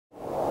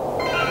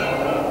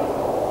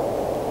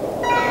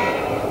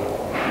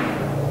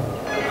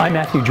I'm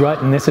Matthew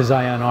Drutt, and this is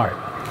Eye on Art.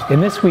 In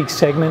this week's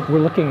segment, we're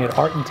looking at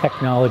art and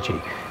technology,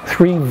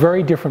 three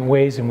very different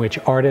ways in which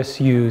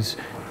artists use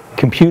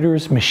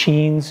computers,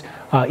 machines,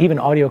 even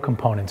audio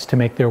components to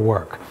make their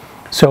work.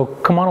 So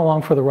come on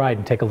along for the ride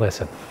and take a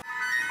listen.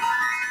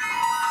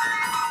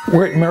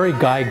 We're at Murray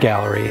Guy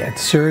Gallery at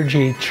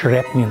Sergei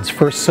Tcherepnin's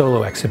first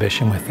solo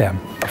exhibition with them.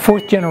 A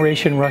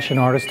fourth-generation Russian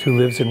artist who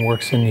lives and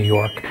works in New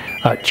York.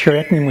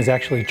 Tcherepnin was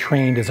actually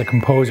trained as a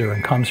composer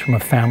and comes from a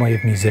family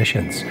of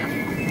musicians.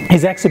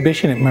 His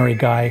exhibition at Murray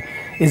Guy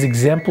is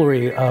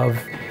exemplary of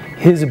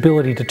his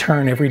ability to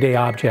turn everyday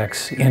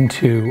objects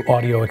into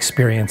audio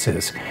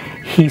experiences.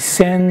 He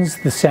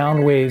sends the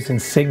sound waves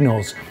and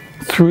signals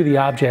through the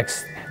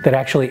objects that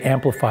actually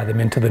amplify them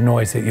into the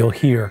noise that you'll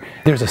hear.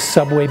 There's a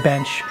subway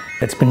bench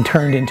that's been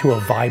turned into a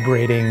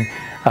vibrating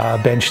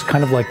bench,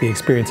 kind of like the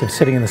experience of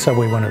sitting in the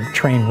subway when a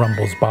train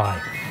rumbles by.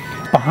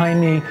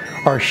 Behind me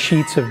are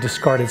sheets of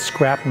discarded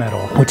scrap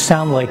metal, which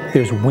sound like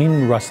there's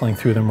wind rustling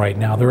through them right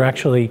now. They're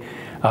actually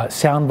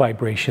sound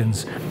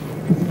vibrations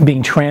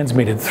being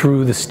transmitted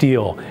through the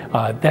steel.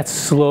 That's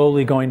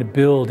slowly going to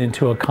build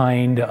into a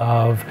kind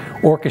of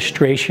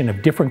orchestration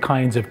of different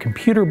kinds of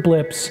computer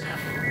blips,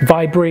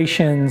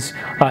 vibrations,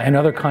 and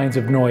other kinds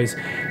of noise,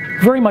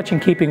 very much in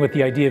keeping with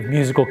the idea of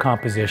musical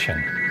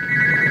composition.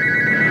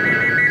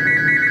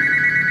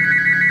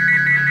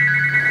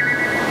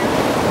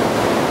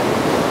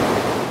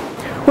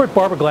 We're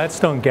at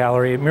Gladstone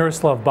Gallery at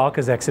Miroslaw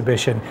Balka's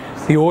exhibition,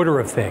 The Order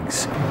of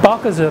Things.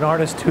 Balka is an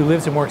artist who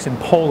lives and works in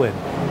Poland,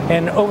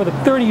 and over the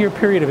 30-year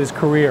period of his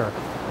career,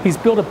 he's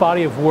built a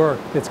body of work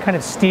that's kind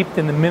of steeped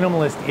in the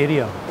minimalist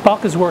idiom.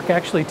 Balka's work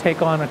actually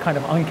take on a kind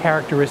of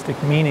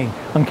uncharacteristic meaning,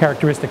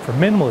 uncharacteristic for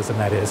minimalism,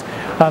 that is.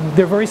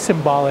 They're very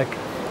symbolic,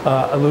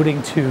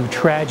 alluding to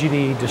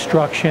tragedy,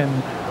 destruction,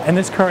 and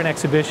this current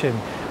exhibition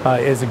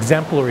is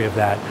exemplary of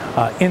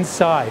that.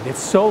 Inside,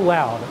 it's so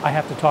loud, I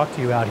have to talk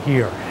to you out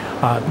here.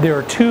 There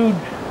are two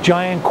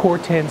giant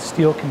Corten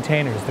steel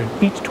containers.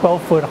 They're each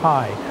 12 foot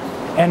high.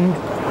 And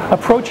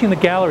approaching the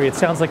gallery, it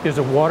sounds like there's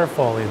a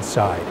waterfall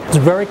inside. It's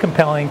very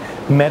compelling,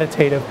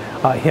 meditative,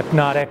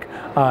 hypnotic,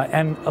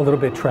 and a little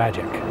bit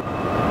tragic.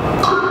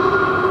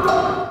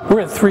 We're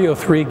at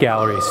 303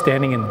 Gallery,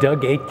 standing in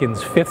Doug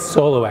Aitken's fifth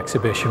solo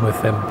exhibition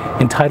with them,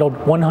 entitled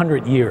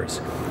 100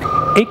 Years.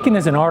 Aitken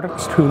is an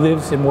artist who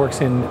lives and works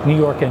in New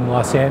York and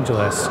Los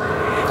Angeles.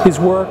 His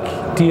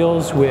work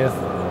deals with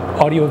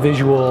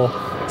audiovisual,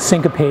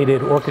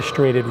 syncopated,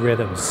 orchestrated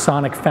rhythms.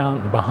 Sonic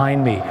Fountain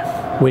behind me,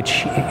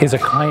 which is a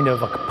kind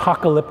of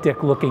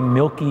apocalyptic-looking,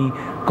 milky,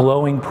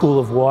 glowing pool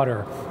of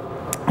water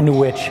into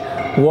which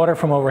water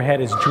from overhead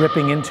is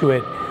dripping into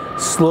it,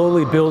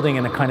 slowly building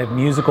in a kind of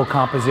musical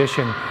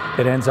composition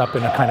that ends up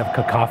in a kind of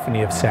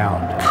cacophony of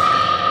sound.